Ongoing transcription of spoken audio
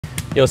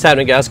Yo, what's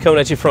happening, guys? Coming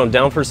at you from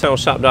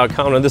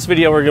downforsoundshop.com. In this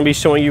video, we're going to be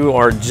showing you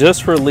our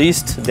just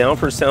released Down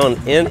for Sound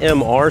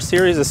NMR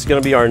series. This is going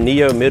to be our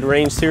Neo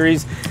mid-range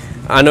series.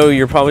 I know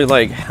you're probably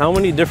like, how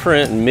many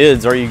different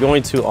mids are you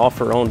going to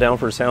offer on Down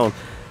for Sound?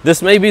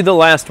 This may be the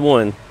last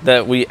one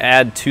that we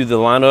add to the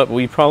lineup.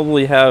 We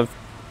probably have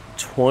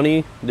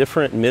 20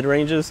 different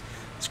mid-ranges.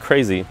 It's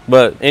crazy.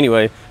 But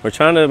anyway, we're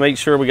trying to make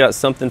sure we got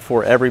something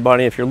for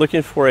everybody. If you're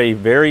looking for a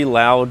very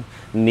loud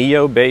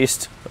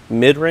Neo-based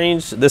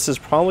mid-range, this is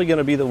probably going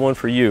to be the one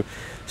for you.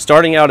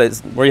 Starting out at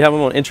where you have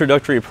them on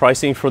introductory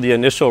pricing for the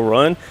initial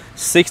run,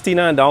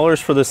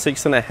 $69 for the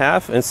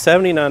 6.5 and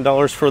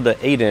 $79 for the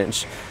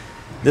 8-inch.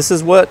 This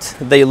is what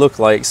they look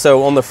like.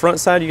 So on the front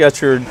side, you got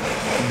your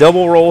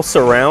double roll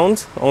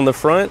surround on the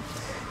front.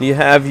 You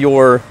have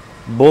your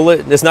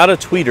bullet. It's not a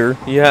tweeter.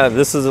 You have,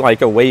 this is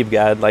like a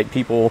waveguide, like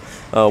people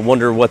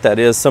wonder what that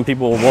is. Some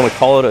people want to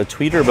call it a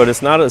tweeter, but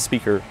it's not a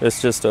speaker. It's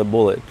just a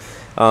bullet.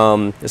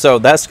 So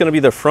that's going to be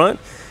the front.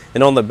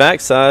 And on the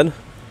back side,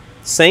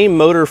 same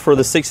motor for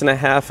the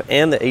 6.5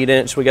 and the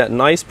 8-inch. We got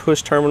nice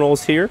push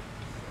terminals here.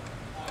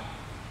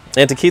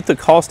 And to keep the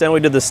cost down, we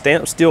did the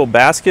stamped steel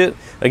basket.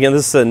 Again,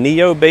 this is a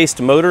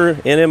Neo-based motor,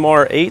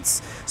 NMR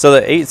 8s. So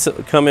the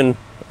 8s come in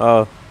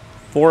 4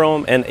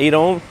 ohm and 8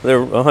 ohm.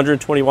 They're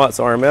 120 watts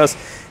RMS.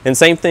 And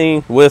same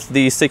thing with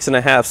the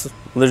 6.5s.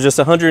 There's just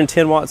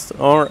 110 watts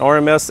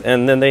RMS,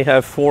 and then they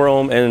have 4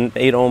 ohm and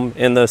 8 ohm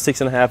in the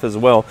 6.5 as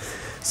well.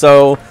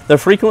 So the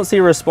frequency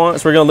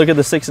response, we're going to look at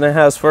the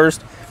 6.5s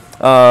first.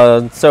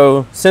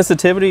 So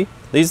sensitivity,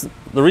 the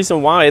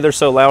reason why they're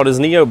so loud is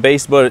Neo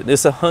based, but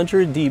it's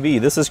 100 dB.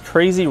 This is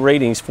crazy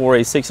ratings for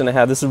a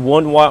 6.5. This is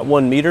 1 watt,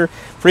 1 meter.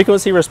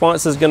 Frequency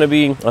response is going to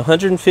be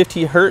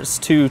 150 hertz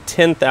to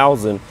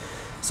 10,000.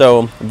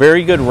 So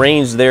very good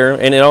range there.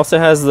 And it also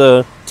has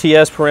the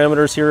TS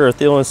parameters here, or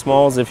Thiele and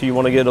Smalls, if you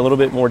want to get a little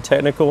bit more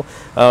technical.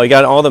 We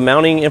got all the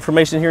mounting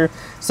information here.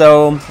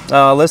 So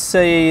let's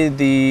say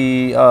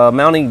the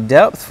mounting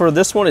depth for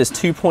this one is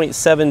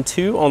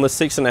 2.72 on the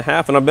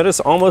 6.5, and I bet it's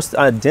almost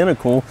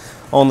identical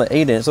on the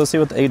 8-inch. Let's see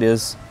what the 8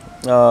 is.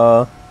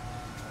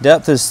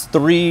 Depth is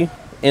 3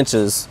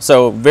 inches,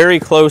 so very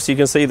close. You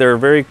can see they're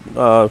very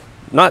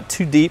not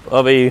too deep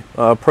of a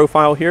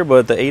profile here,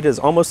 but the 8 is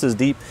almost as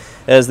deep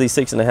as the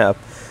 6.5.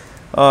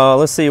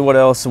 Let's see what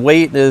else.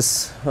 Weight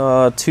is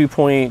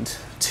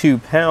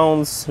 2.2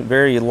 pounds,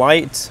 very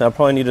light. I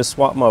probably need to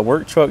swap my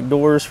work truck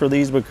doors for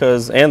these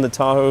because, and the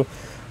Tahoe,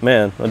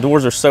 man, the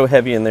doors are so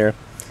heavy in there.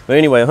 But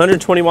anyway,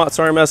 120 watts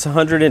RMS,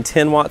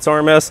 110 watts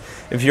RMS.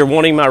 If you're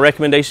wanting my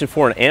recommendation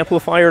for an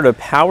amplifier to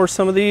power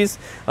some of these,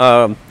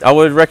 I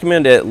would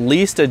recommend at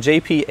least a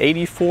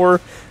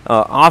JP84.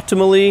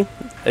 Optimally,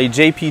 a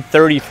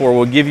JP34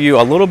 will give you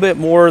a little bit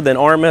more than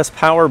RMS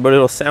power, but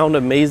it'll sound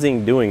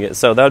amazing doing it.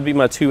 So that would be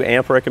my 2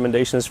 amp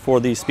recommendations for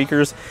these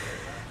speakers.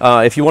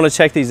 If you want to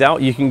check these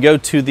out, you can go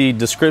to the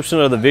description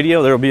of the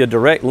video. There will be a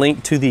direct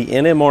link to the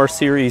NMR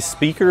series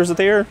speakers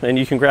there, and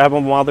you can grab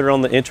them while they're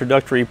on the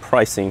introductory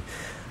pricing.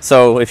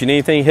 So if you need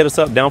anything, hit us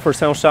up,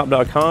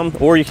 downforsoundshop.com,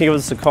 or you can give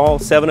us a call,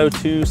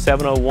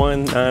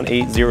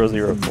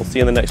 702-701-9800. We'll see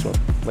you in the next one.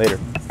 Later.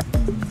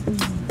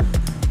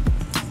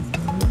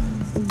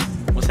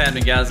 What's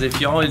happening, guys? If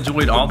y'all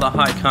enjoyed all the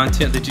high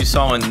content that you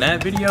saw in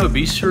that video,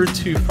 be sure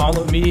to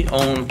follow me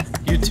on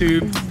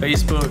YouTube,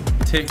 Facebook,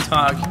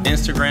 TikTok,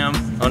 Instagram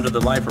under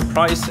the Lifer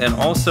Price, and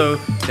also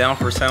Down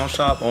for Sound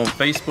Shop on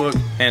Facebook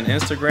and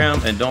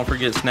Instagram. And don't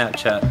forget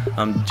Snapchat.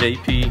 I'm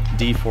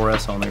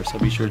JPD4S on there, so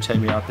be sure to check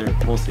me out there.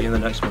 We'll see you in the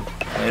next one.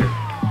 Later.